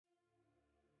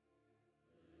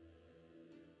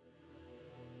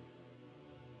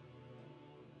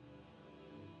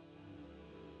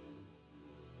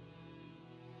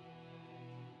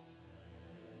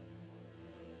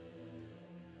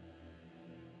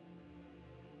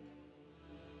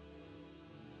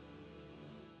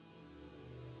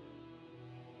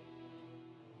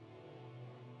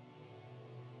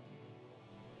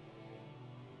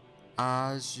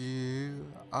as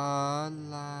you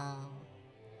allow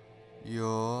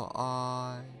your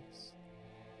eyes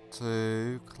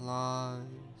to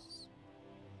close,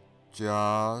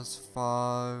 just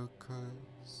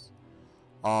focus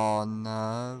on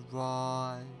the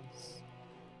rise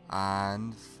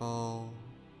and fall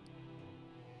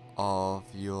of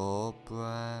your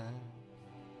breath,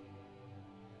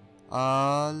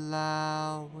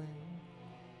 allowing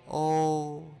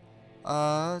all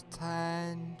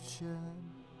attention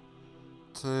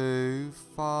to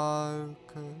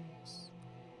focus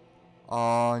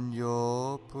on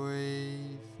your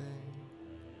breathing,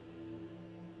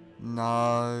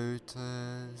 noticing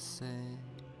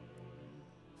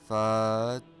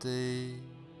the deep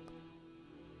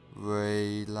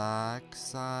relaxation,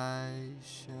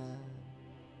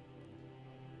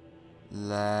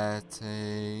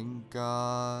 letting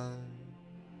go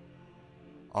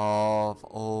of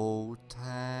all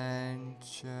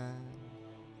tension,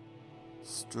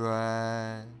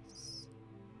 stress,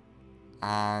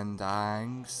 and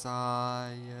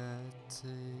anxiety,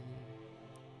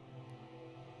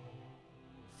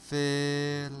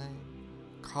 feeling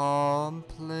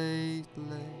completely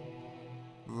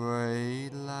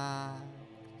relaxed.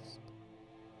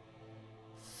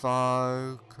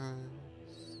 Focus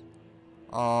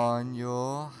on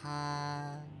your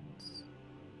hands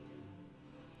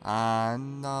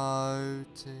and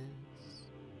notice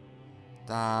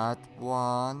that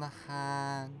one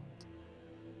hand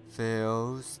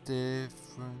feels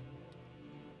different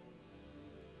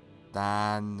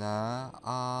than the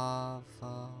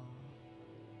other,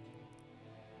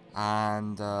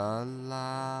 and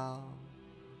allow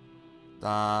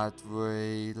that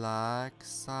relaxation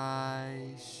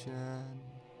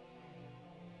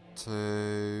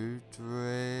to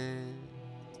drift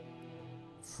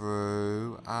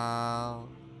throughout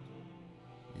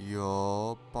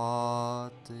your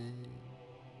body,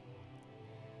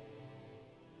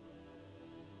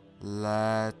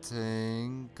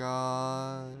 letting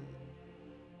go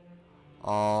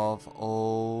of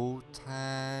all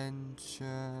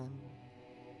tension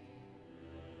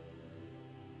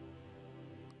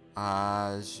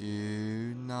as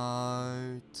you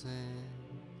notice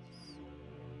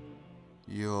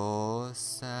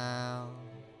yourself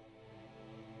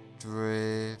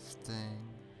drifting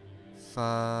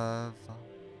further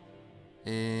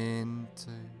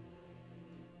into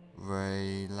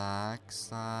relaxation.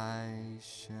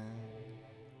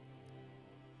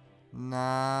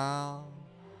 Now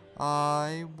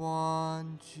I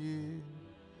want you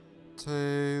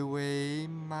to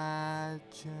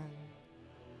imagine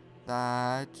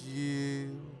that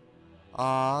you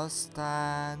are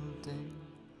standing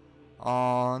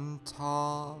on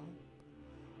top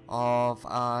of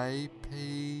a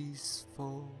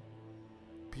peaceful,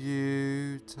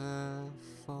 beautiful,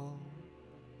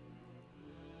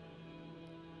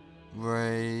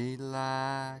 relaxing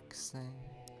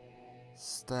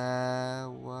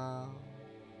stairwell,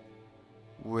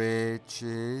 which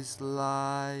is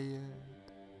layered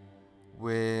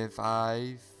with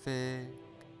a thick,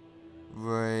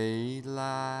 relaxing,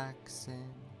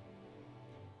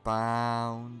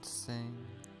 bouncing,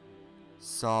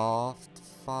 soft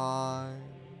foam,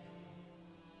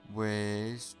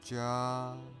 which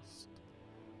just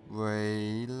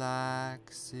relaxes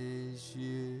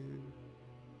you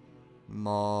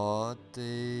more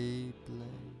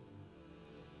deeply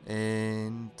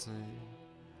into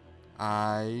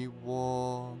a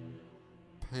warm,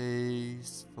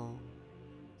 peaceful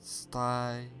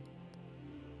state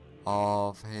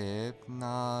of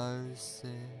hypnosis.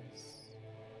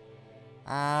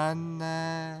 And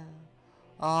there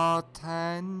are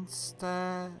 10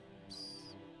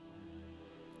 steps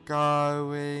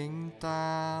going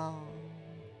down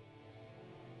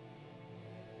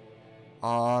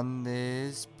on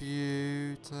this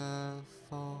beautiful,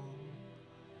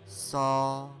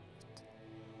 soft,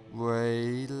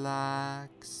 relaxing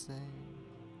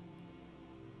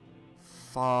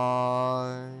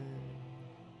foam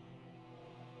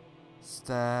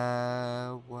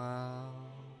stairwell.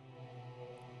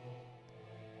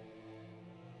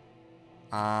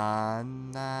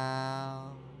 And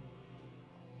now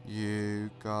you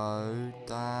go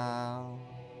down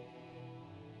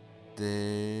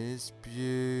this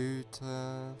beautiful,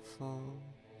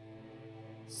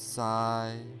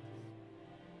 safe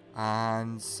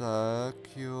and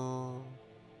secure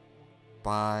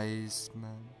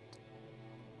basement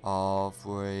of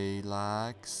relaxation,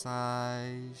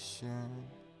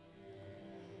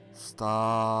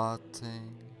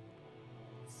 starting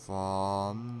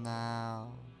from now.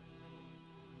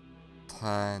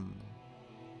 10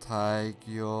 take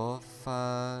your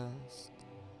first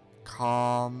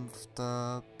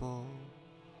comfortable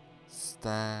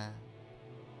step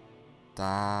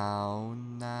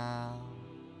down now,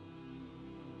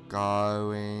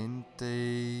 going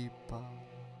deeper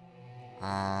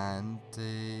and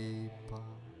deeper.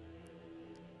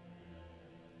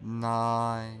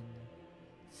 9.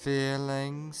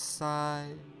 Feeling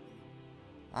safe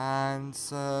and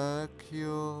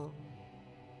secure,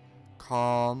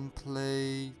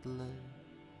 completely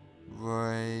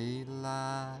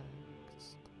relaxed,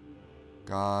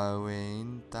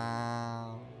 going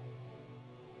down,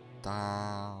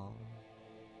 down,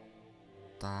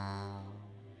 down.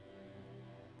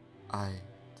 8.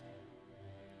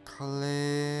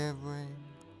 Clearing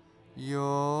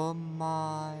your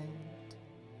mind,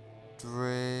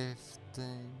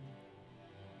 drifting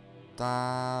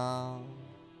down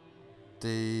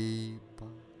deeper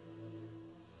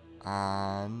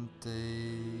and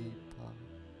deeper.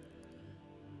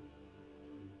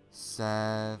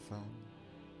 7.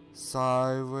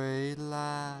 So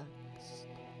relaxed,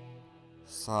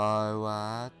 so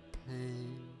at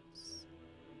peace,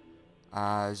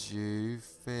 as you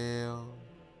feel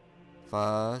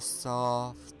the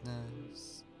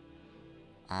softness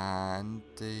and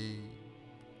deep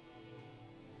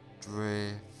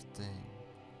drifting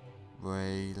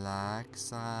relaxation.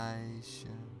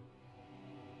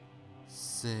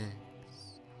 6.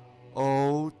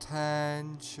 All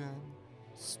tension,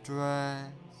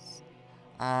 stress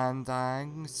and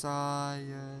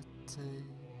anxiety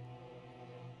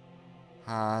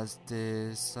has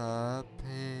disappeared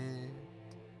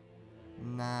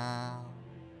now,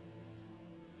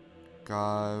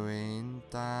 going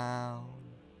down,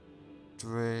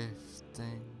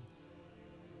 drifting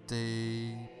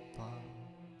deeper.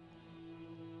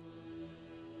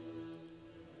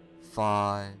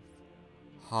 5.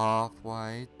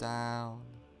 Halfway down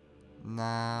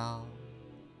now,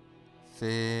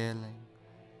 feeling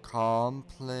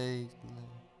completely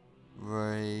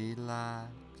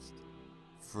relaxed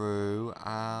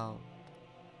throughout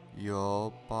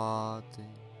your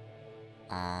body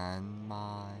and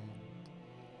mind.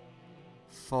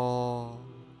 4.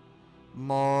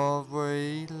 More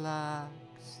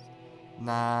relaxed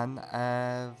than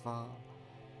ever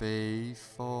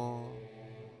before,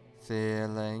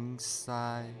 feeling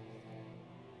safe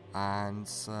and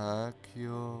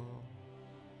secure.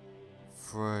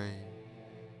 3.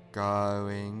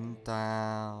 Going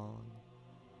down,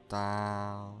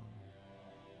 down,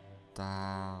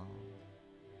 down,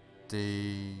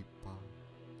 deeper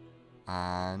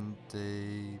and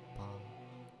deeper.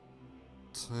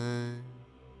 2.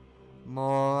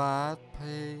 More at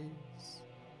peace,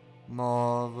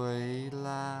 more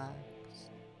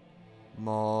relaxed,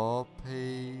 more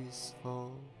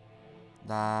peaceful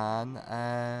than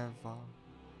ever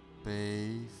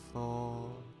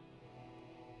before.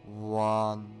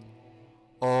 1.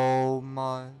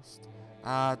 Almost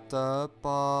at the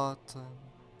bottom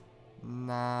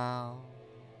now.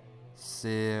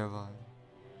 0.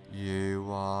 You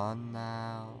are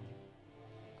now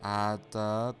at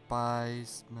the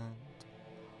basement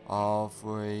of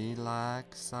relaxation,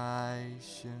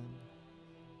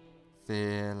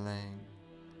 feeling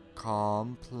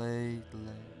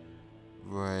completely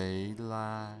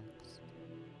relaxed.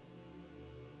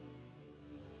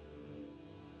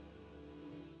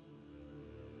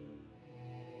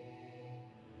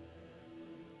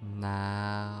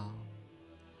 Now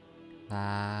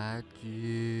that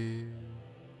you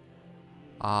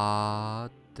are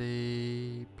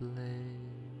deeply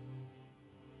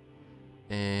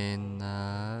in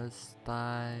a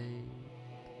state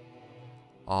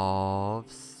of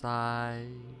safe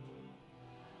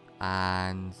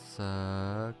and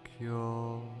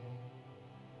secure,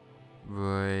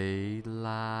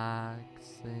 relaxing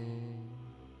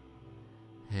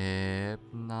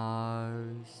hypnosis,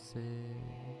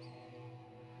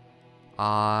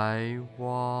 I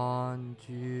want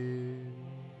you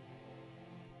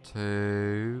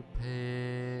to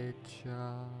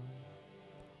picture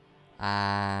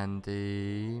and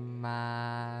imagine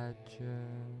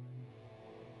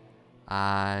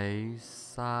a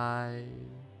safe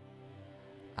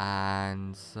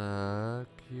and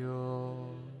secure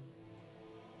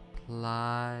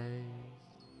place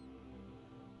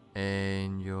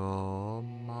in your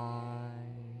mind.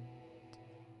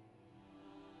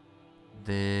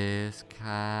 This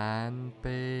can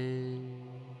be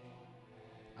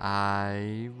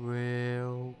a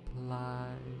real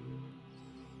place,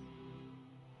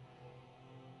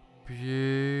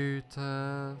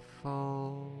 beautiful,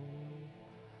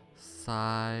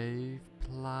 safe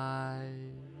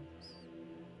place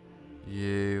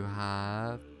you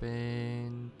have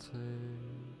been to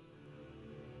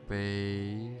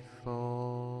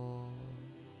before,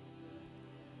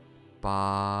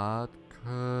 but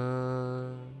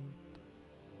could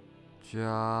just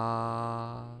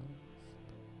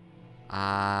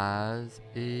as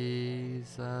easily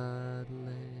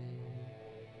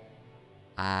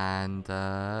and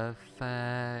effectively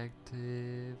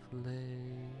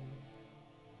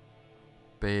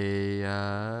be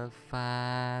a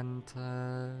fantasy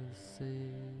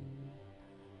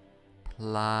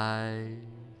place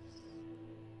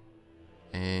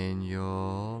in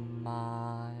your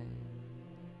mind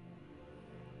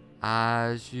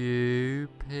as you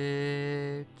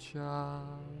picture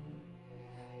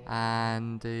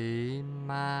and imagine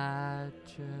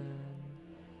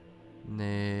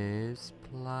this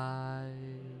place.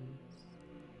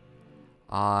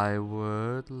 I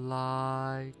would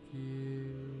like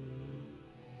you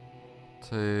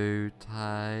to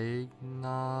take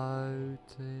notice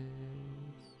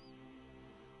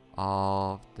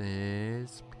of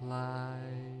this place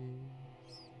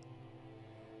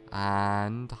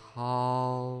and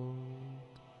hold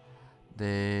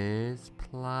this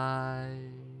place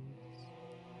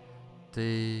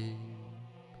deep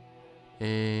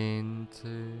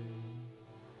into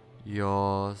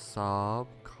your subconscious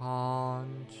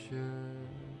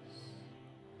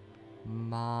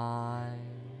mind,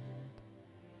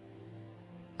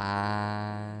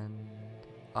 and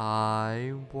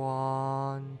I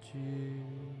want you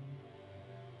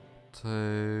to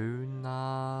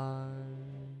know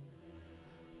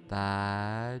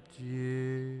that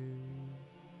you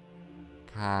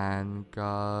can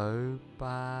go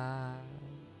back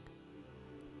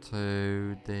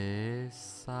to this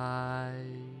safe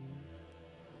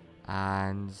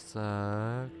and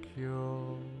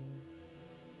secure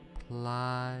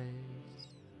place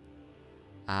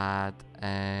at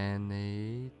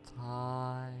any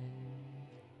time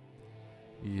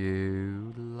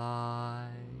you like,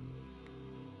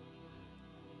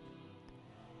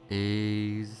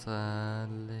 easily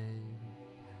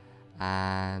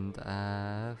and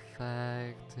effectively.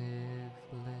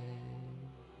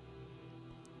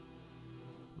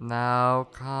 Now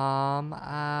come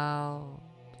out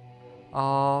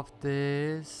of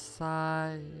this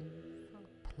safe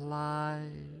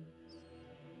place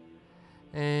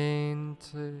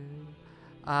into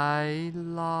a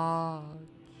large,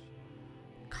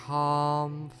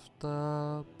 comfortable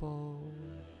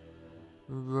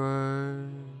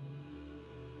room,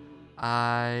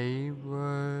 a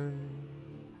room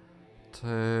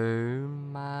to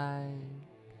make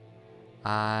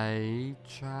a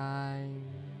change,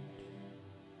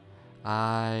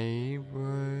 a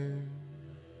room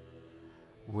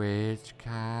which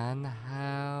can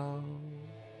help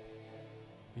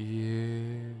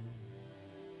you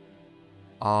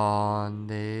on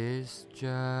this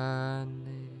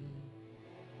journey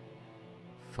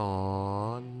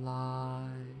for life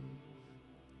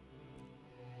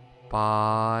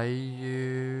by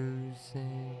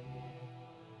using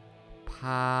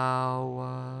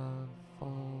powerful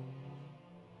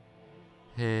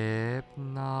hypnotic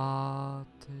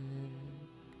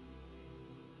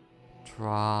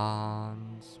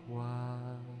trance work,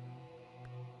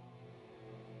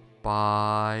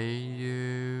 by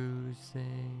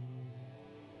using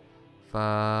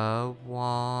the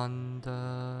wonderful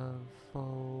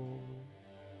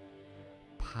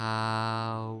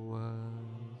powers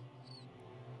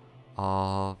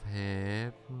of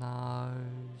hypnosis.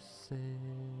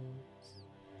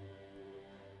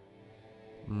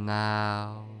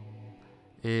 Now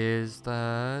is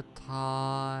the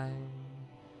time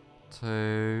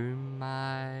to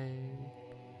make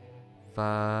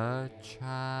the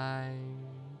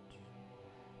change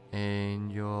in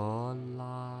your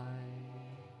life.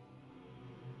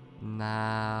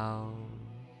 Now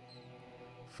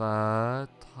the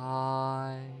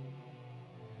time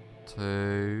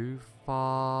to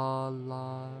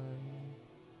follow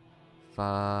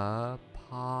the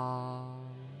path,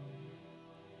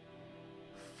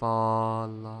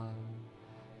 follow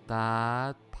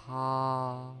that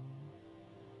path,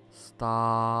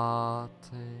 starting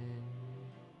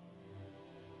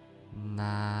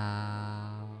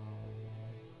now.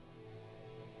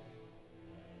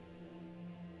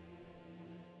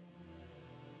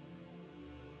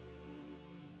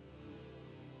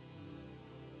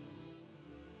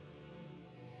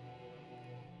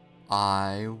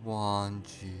 I want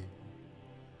you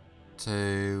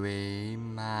to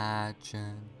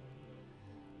imagine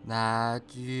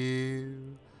that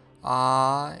you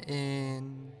are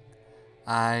in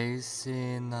a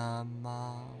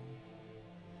cinema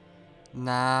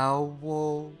Now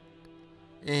walk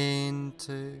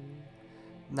into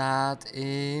that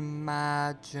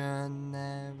imaginary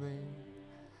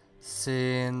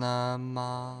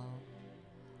cinema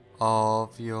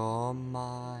of your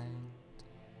mind.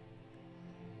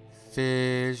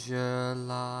 Visualize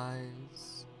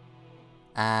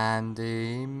and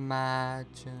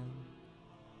imagine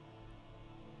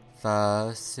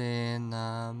the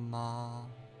cinema.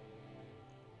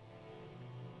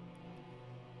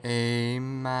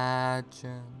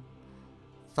 Imagine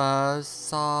the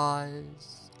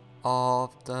size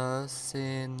of the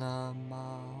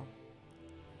cinema,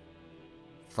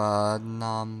 the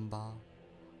number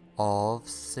of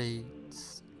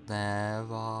seats there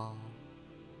are,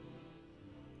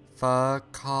 the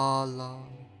color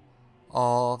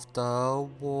of the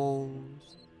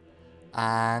walls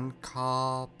and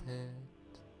carpet,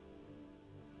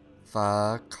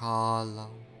 the color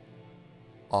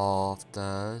of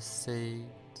the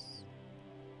seats,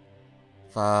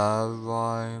 the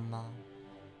aroma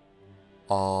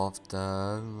of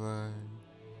the room,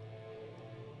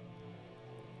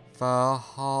 the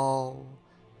whole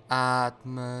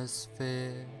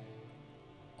atmosphere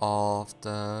of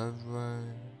the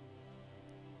room.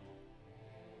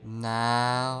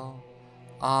 Now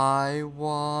I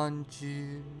want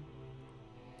you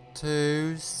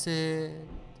to sit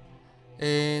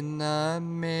in the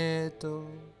middle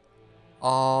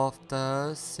of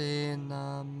the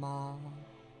cinema,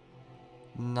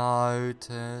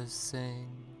 noticing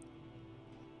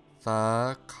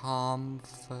the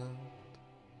comfort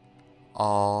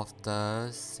of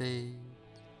the seat.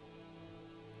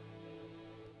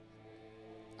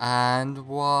 And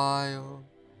while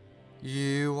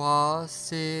you are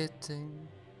sitting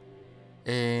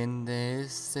in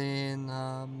this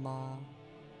cinema,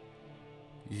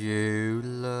 you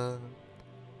look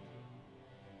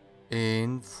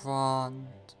in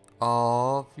front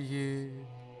of you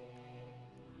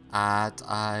at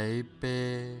a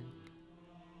big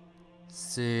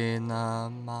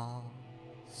cinema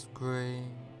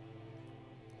screen,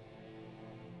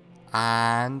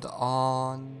 and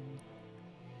on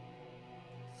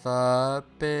the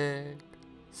big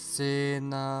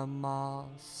cinema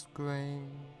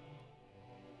screen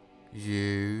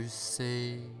you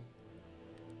see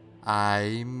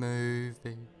a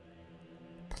movie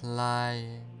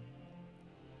playing.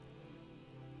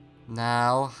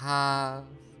 Now have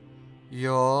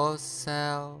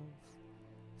yourself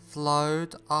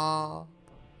float up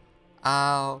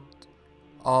out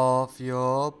of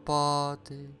your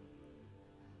body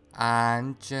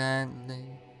and gently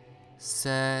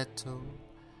settle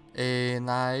in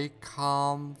a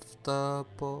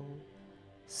comfortable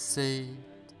seat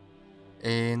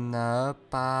in the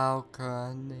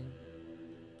balcony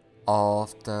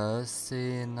of the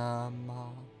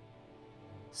cinema,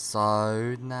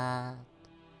 so that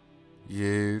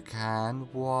you can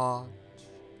watch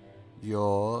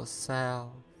yourself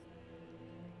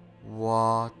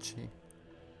watching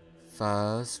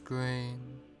the screen.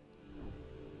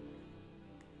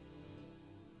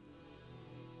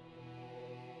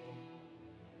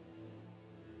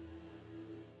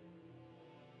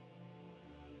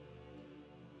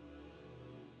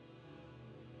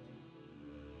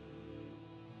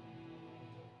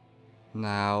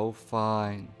 Now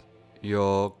find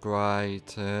your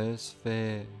greatest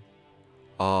fear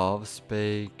of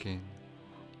speaking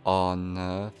on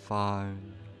the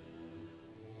phone.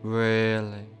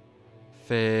 Really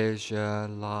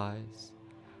visualize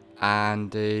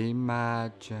and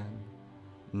imagine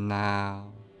now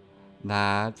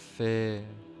that fear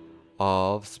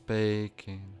of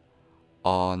speaking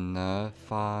on the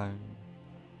phone.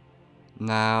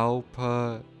 Now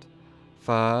put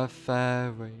the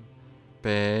very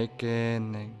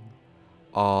beginning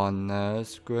on the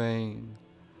screen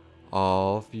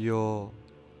of your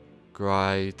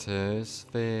greatest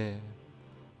fear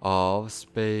of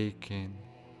speaking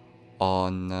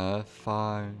on the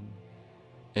phone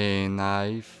in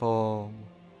a form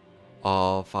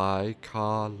of a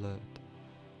colored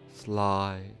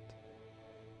slide.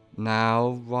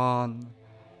 Now run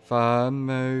the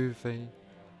movie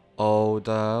all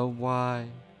the way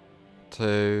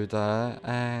to the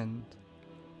end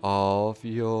of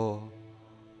your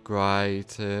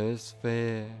greatest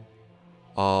fear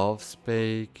of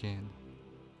speaking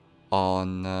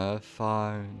on the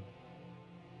phone.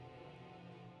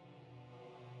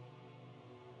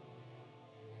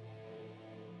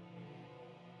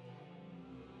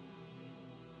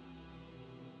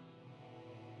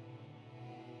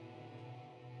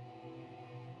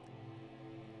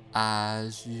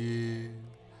 As you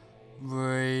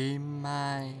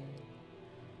remain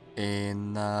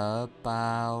in the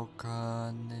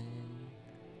balcony,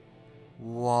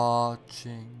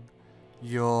 watching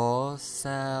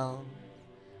yourself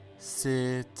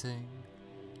sitting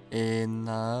in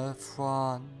the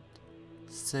front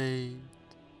seat,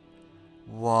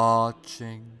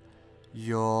 watching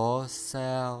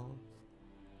yourself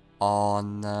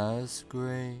on the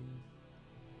screen.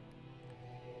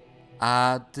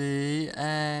 At the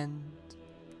end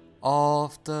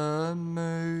of the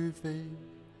movie,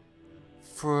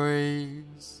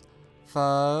 freeze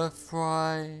the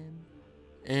frame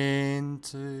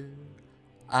into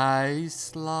a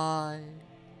slide,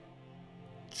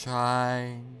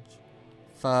 change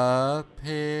the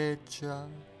picture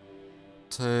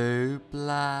to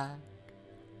black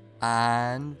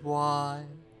and white,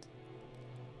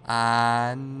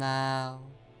 and now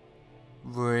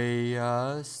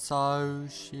reassociate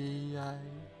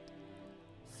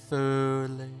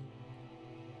fully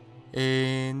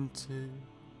into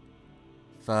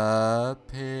the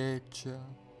picture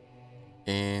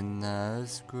in the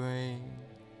screen.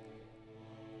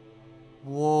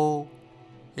 Walk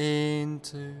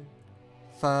into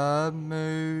the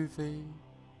movie,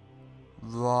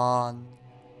 run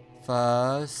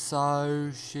the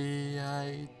associated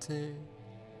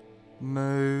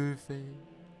movie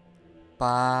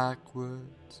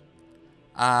backwards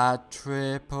at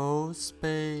triple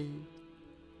speed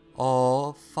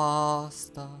or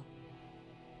faster,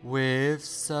 with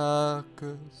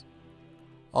circus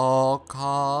or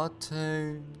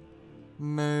cartoon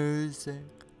music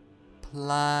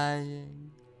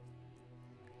playing,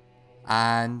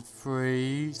 and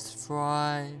freeze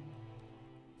frame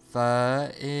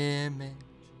the image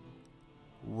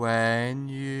when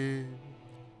you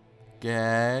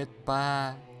get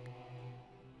back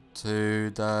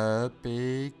to the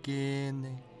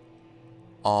beginning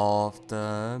of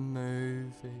the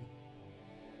movie.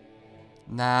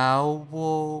 Now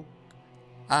walk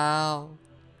out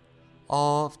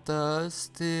of the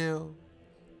still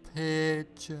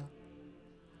picture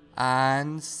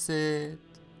and sit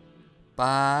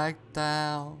back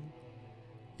down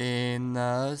in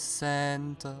the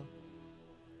center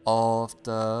of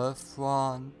the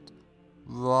front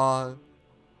row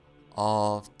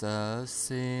of the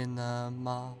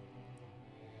cinema.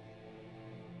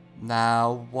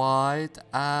 Now white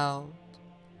out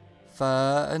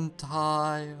the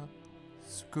entire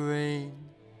screen,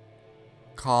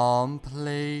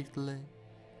 completely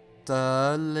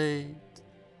delete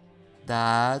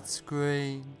that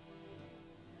screen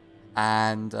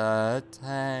and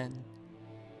attend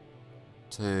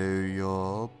to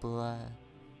your breath.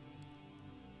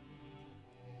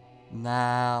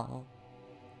 Now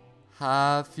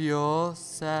have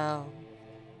yourself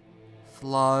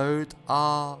float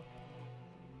up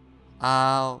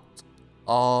out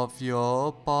of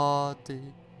your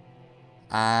body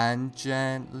and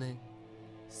gently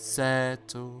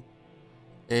settle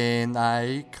in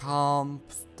a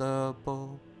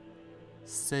comfortable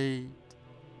seat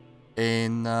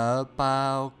in the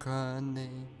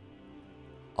balcony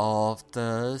of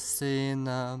the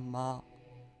cinema,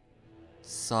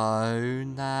 so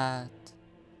that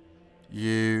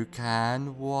you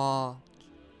can watch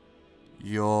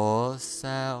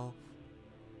yourself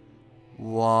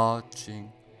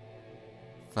watching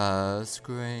the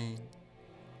screen.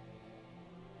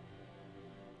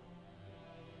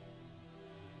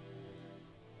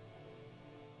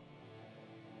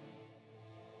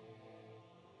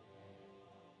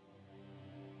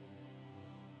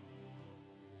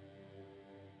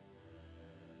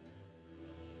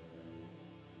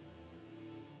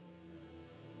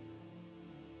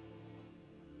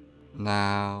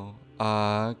 Now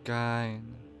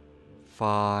again,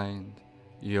 find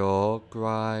your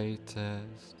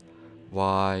greatest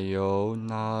while you're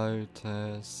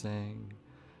noticing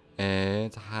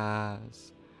it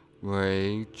has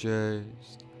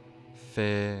reduced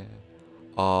fear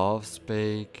of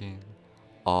speaking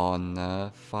on the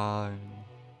phone.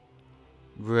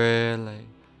 Really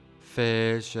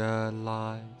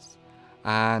visualize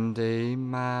and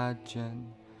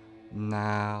imagine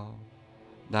now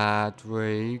that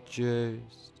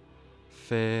reduced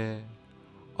fear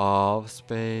of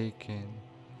speaking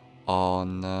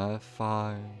on the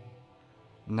phone.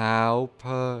 Now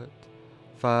put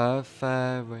the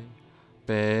very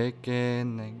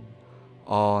beginning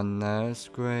on the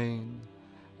screen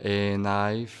in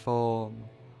a form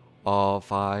of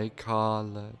a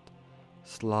colored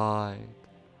slide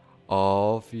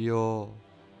of your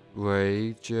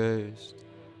reduced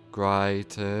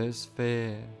greatest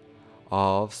fear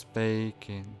of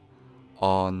speaking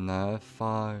on the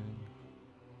phone.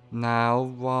 Now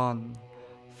run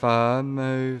the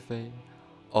movie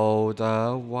all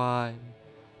the way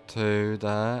to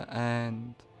the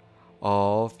end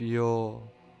of your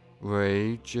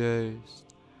reduced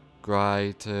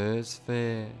greatest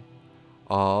fear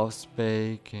of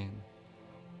speaking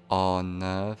on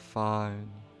the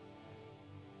phone.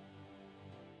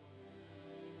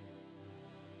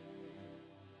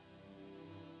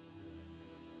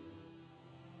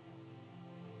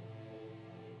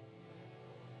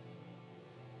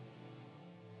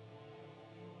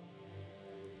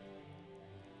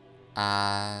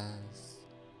 As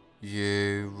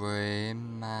you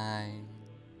remain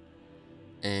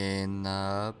in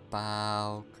the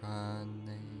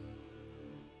balcony,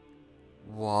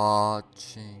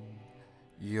 watching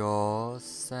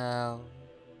yourself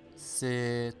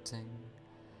sitting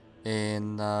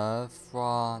in the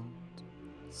front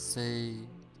seat,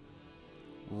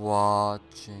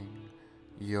 watching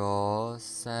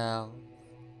yourself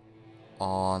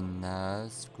on the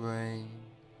screen.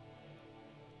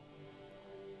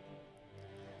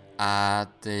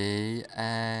 At the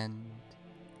end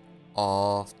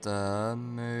of the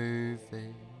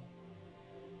movie,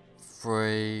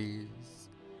 freeze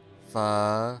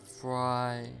the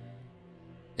frame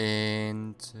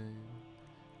into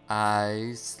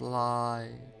a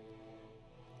slide,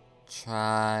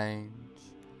 change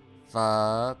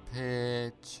the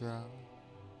picture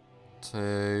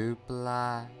to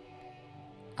black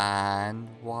and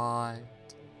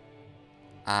white,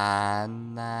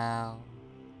 and now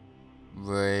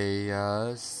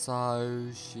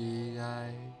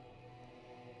reassociate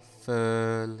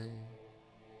fully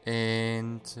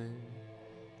into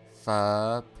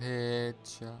the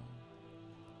picture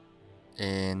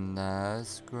in the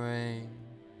screen.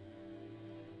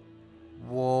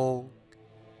 Walk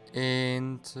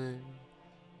into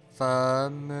the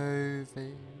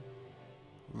movie,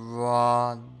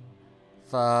 run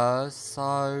the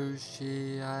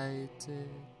associated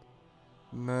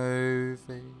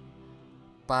movie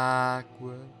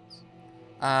backwards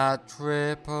at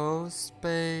triple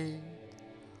speed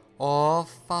or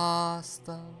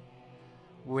faster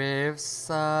with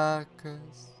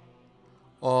circus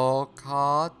or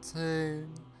cartoon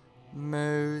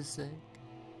music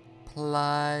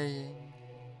playing,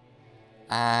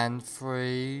 and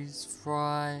freeze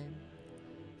frame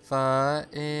the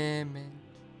image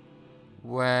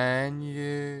when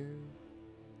you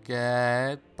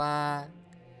get back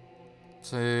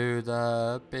to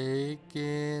the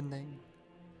beginning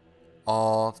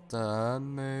of the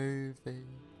movie.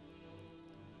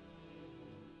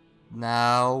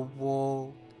 Now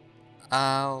walk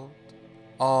out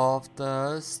of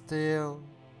the still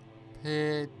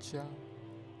picture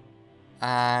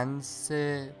and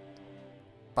sit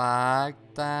back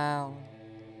down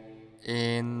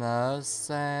in the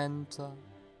center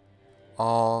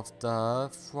of the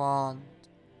front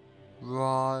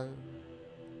row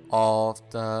of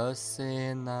the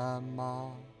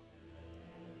cinema.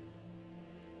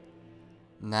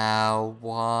 Now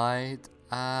wide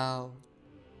out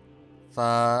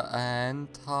the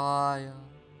entire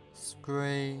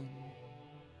screen,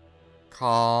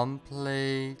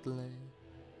 completely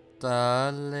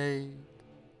delete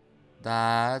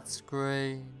that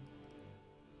screen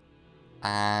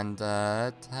and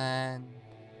attend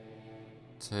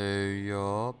to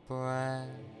your breath.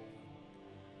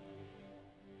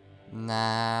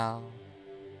 Now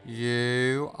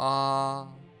you are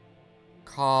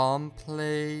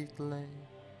completely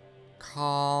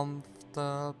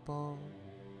comfortable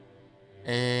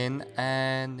in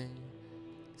any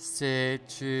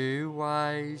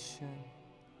situation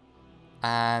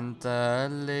and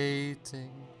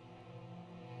deleting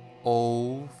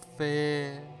all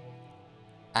fear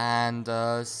and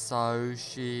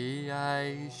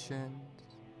associations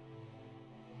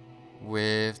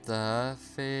with the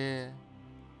fear,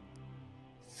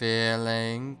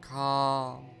 feeling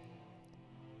calm,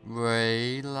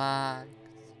 relaxed,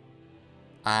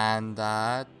 and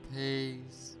at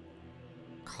peace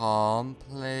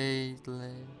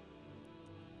completely,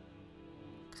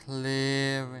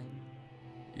 clearing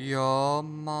your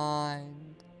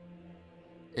mind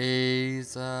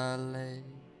easily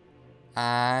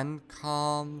and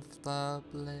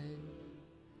comfortably.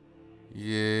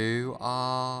 You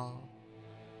are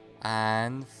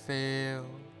and feel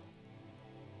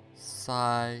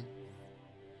safe,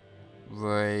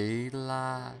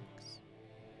 relaxed,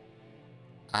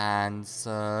 and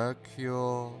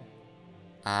secure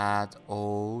at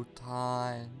all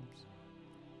times,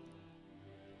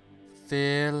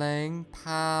 feeling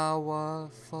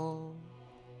powerful,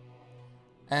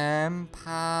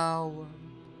 empowered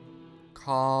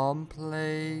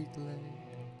completely,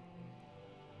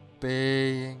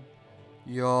 being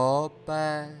your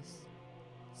best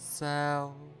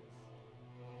self.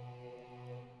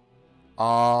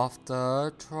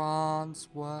 After trance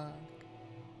work,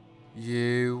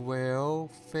 you will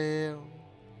feel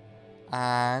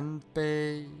and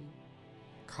be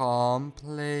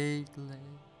completely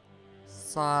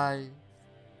safe,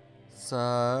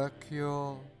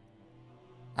 secure,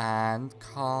 and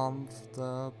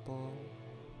comfortable.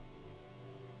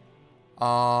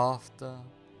 After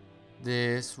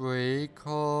this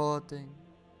recording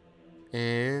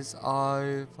is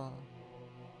over,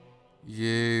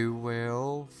 you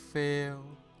will feel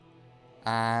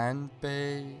and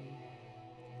be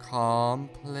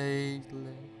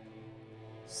completely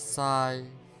safe,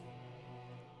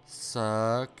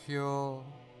 secure,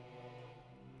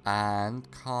 and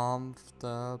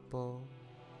comfortable.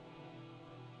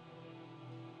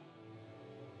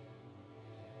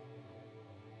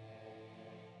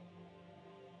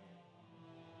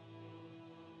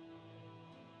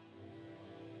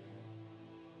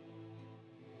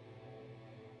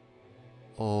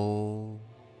 All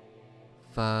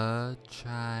the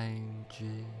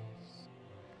changes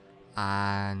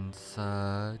and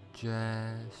suggestions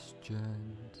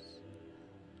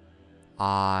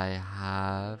I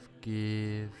have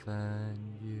given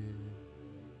you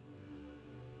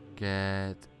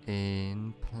get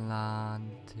implanted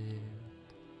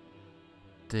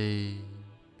deep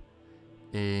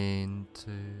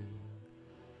into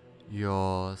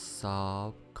your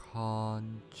subconscious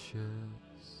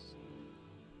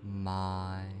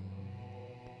mind.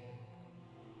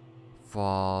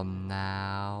 From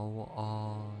now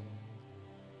on,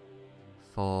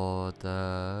 for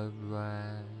the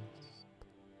rest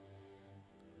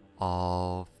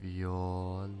of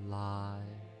your life,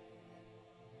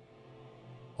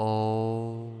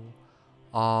 all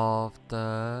of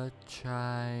the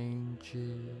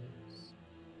changes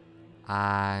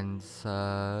and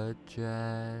suggestions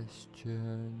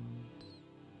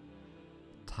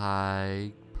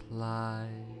take place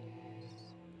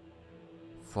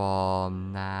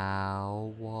from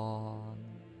now on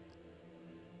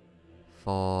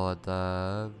for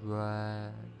the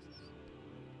rest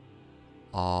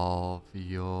of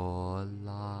your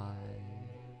life.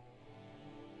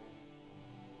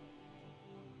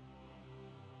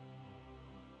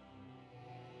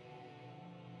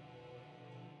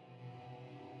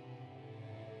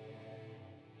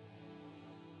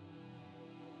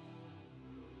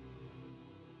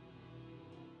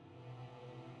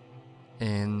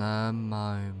 In a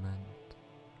moment,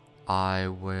 I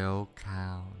will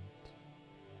count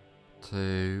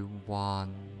to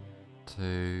 1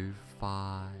 to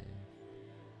 5,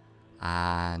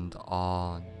 and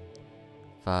on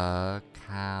the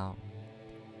count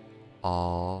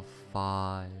of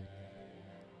 5,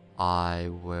 I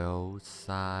will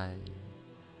say,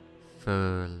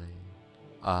 fully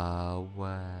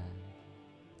aware.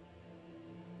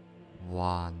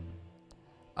 1.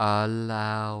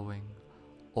 Allowing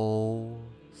all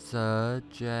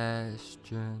suggestions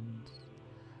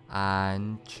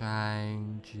and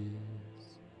changes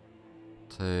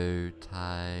to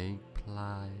take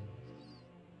place.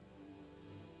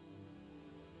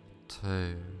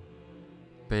 2.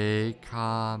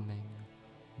 Becoming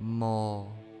more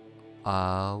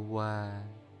aware.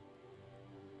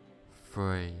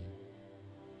 3.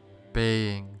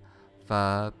 Being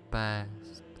the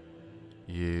best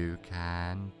you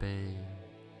can be.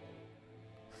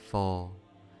 4.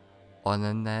 On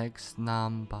the next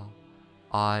number,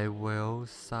 I will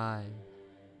say,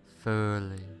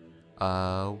 fully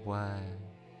aware.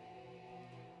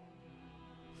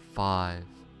 5.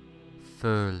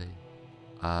 Fully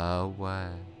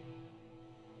aware.